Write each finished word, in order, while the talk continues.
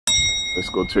let's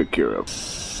go take care of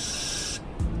it.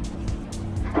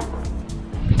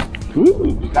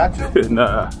 Ooh. Gotcha.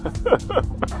 Nah.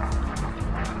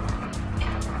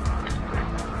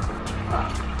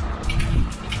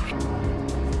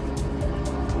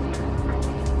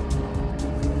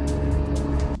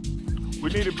 We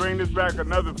need to bring this back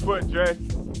another foot, Jay.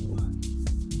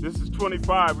 This is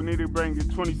 25, we need to bring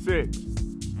it 26.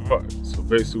 All right, so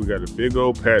basically we got a big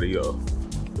old patio.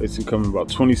 Basically coming about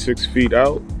 26 feet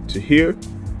out to here.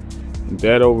 And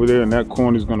that over there in that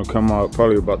corner is gonna come out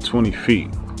probably about 20 feet.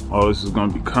 All this is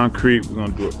gonna be concrete. We're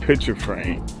gonna do a picture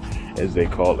frame, as they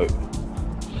call it.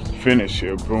 Finish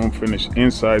here, broom finish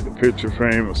inside the picture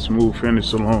frame, a smooth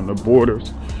finish along the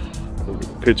borders of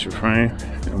the picture frame.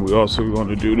 And we also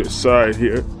gonna do this side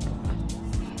here.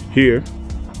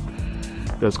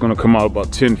 That's gonna come out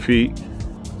about 10 feet.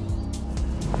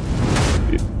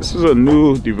 This is a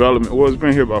new development. Well, it's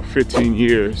been here about 15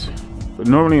 years. But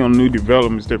normally on new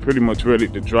developments, they're pretty much ready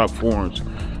to drop forms.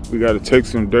 We gotta take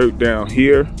some dirt down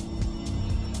here.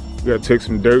 We gotta take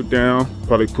some dirt down,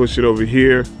 probably push it over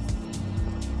here.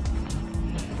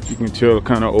 You can tell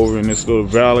kind of over in this little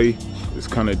valley, it's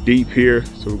kind of deep here.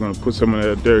 So we're gonna put some of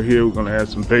that dirt here. We're gonna add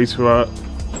some base rock.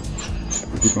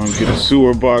 We're gonna get a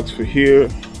sewer box for here.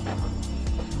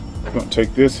 We're gonna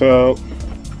take this out.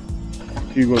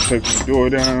 You're gonna take the door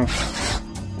down.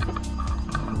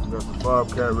 We got the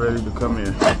bobcat ready to come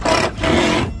in.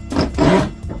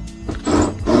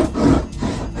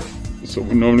 So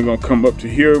we're normally gonna come up to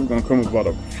here. We're gonna come about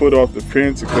a foot off the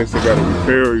fence in case they gotta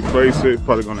repair or replace it.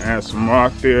 Probably gonna add some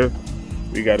rock there.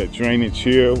 We got a drainage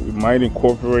here. We might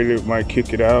incorporate it, might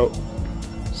kick it out.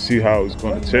 See how it's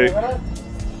gonna take.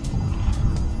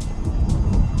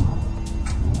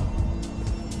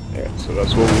 Yeah, so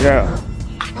that's what we have.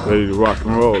 Ready to rock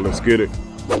and roll, let's get it.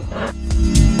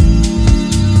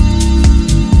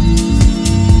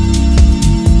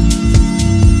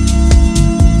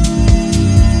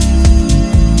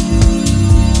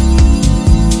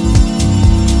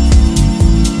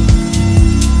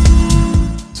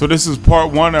 So this is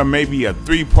part one or maybe a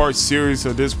 3-part series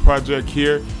of this project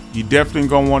here. You definitely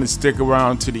gonna want to stick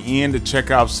around to the end to check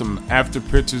out some after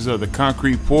pictures of the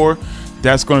concrete pour.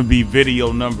 That's going to be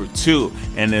video number 2.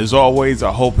 And as always,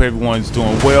 I hope everyone's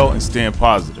doing well and staying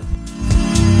positive.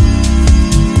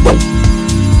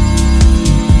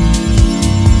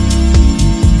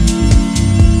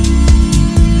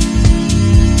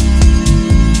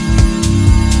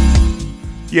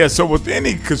 Yeah, so with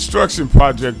any construction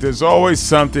project, there's always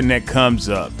something that comes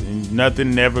up and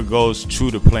nothing never goes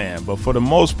true to plan. But for the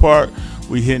most part,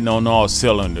 we hitting on all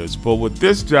cylinders. But with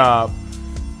this job,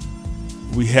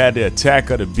 we had the attack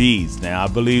of the bees. Now, I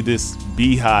believe this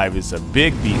beehive is a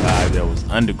big beehive that was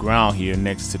underground here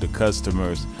next to the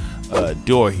customer's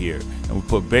door here. And we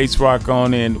put base rock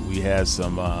on it. We had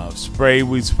some spray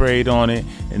we sprayed on it.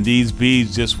 And these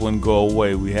bees just wouldn't go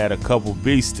away. We had a couple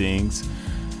bee stings.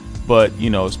 But, you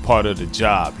know, it's part of the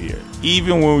job here.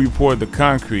 Even when we poured the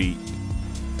concrete,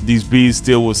 these bees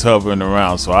still was hovering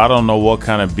around. So I don't know what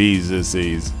kind of bees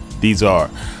these are.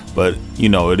 But, you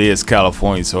know, it is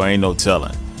California, so ain't no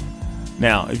telling.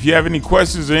 Now, if you have any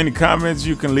questions or any comments,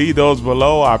 you can leave those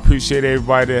below. I appreciate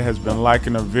everybody that has been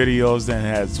liking our videos and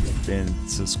has been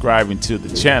subscribing to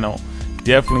the channel.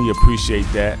 Definitely appreciate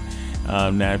that.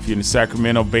 Now, if you're in the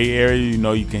Sacramento Bay Area, you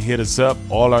know you can hit us up.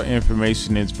 All our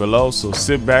information is below. So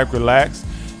sit back, relax,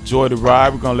 enjoy the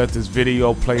ride. We're going to let this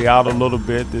video play out a little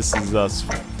bit. This is us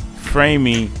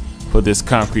framing for this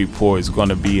concrete pour. It's going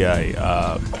to be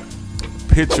a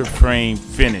picture frame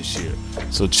finish here.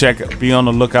 So be on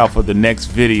the lookout for the next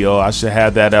video. I should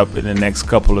have that up in the next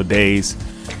couple of days.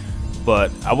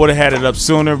 But I would have had it up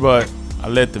sooner, but I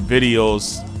let the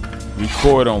videos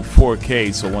record on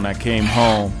 4K. So when I came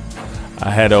home, I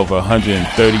had over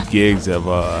 130 gigs of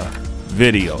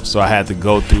video, so I had to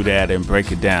go through that and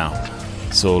break it down.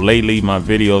 So lately my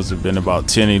videos have been about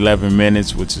 10-11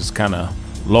 minutes, which is kind of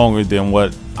longer than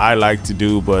what I like to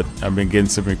do, but I've been getting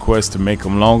some requests to make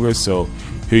them longer. So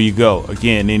here you go.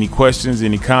 Again, any questions,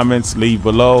 any comments, leave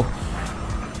below.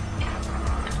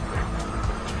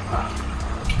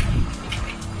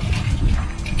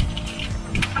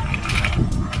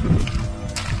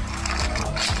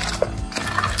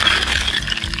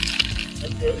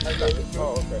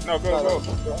 Oh, okay. No, go.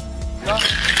 No.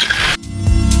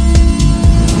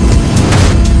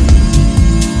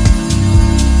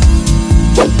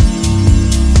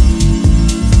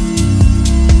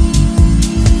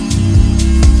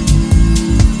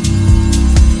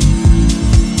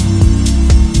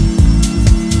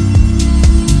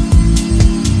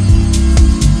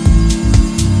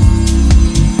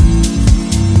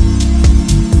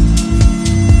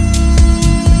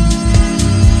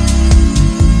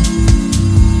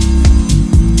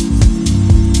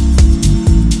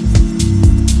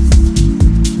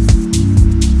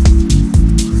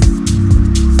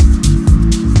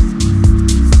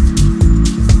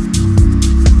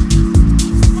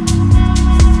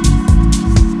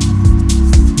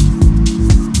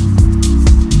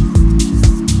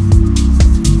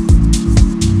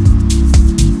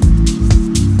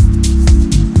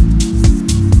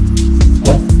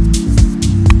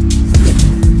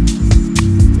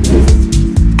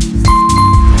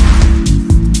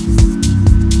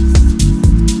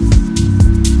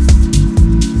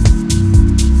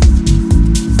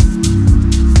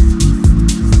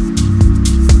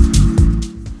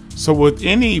 So with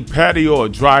any patio or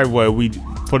driveway, we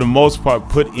for the most part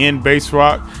put in base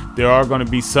rock. There are going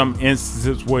to be some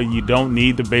instances where you don't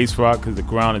need the base rock because the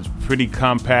ground is pretty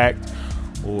compact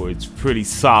or it's pretty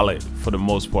solid for the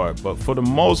most part. But for the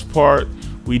most part,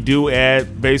 we do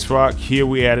add base rock. Here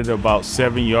we added about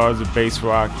 7 yards of base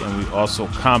rock, and we also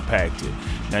compacted.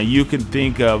 Now you can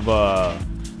think of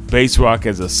base rock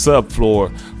as a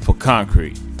subfloor for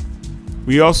concrete.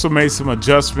 We also made some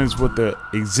adjustments with the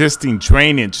existing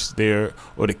drainage there,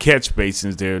 or the catch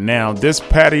basins there. Now this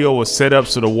patio was set up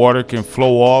so the water can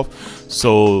flow off,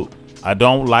 so I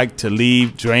don't like to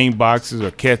leave drain boxes or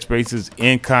catch basins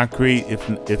in concrete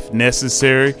if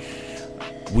necessary.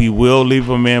 We will leave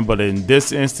them in, but in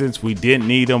this instance we didn't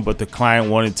need them, but the client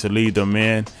wanted to leave them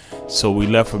in, so we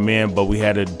left them in, but we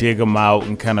had to dig them out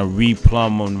and kind of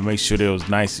replumb them to make sure they was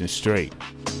nice and straight.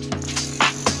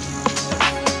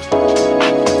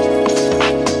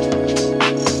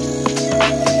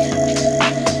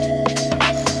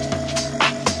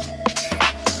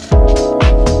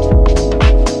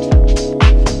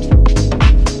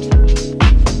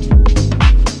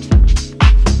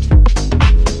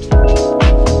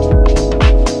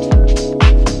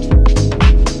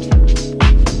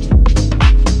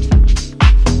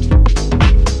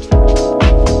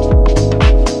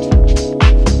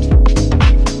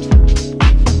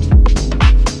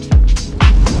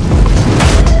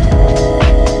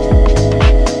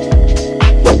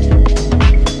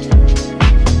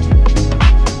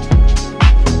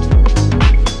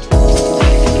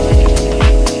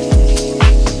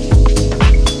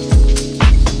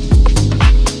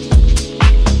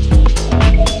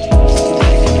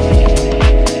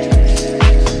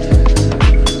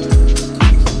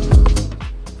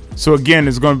 So again,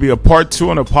 there's going to be a part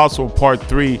 2 and a possible part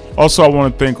 3. Also, I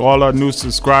want to thank all our new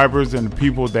subscribers and the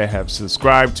people that have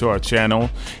subscribed to our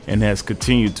channel and has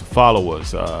continued to follow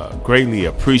us. Greatly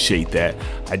appreciate that.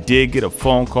 I did get a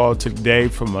phone call today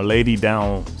from a lady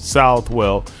down south,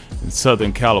 well, in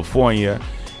Southern California,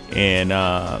 and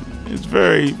it's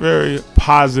very, very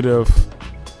positive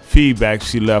feedback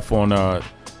she left on a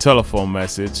telephone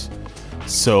message.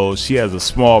 So she has a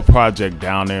small project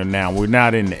down there now. We're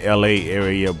not in the LA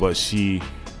area, but she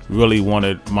really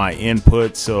wanted my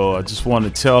input. So I just want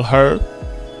to tell her,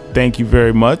 thank you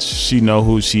very much. She know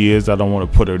who she is. I don't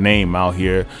want to put her name out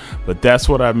here, but that's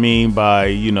what I mean by,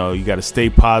 you know, you got to stay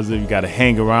positive. You got to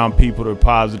hang around people that are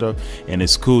positive, and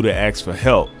it's cool to ask for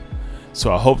help.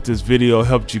 So I hope this video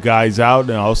helped you guys out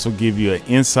and also give you an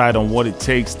insight on what it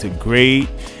takes to grade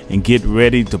and get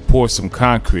ready to pour some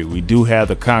concrete. We do have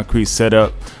the concrete set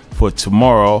up for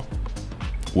tomorrow,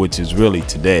 which is really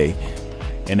today,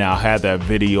 and I'll have that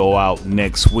video out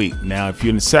next week. Now, if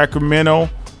you're in the Sacramento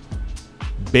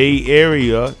Bay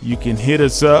Area, you can hit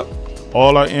us up.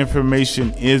 All our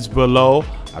information is below.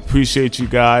 I appreciate you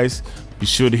guys. Be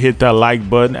sure to hit that like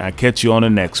button. I'll catch you on the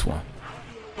next one.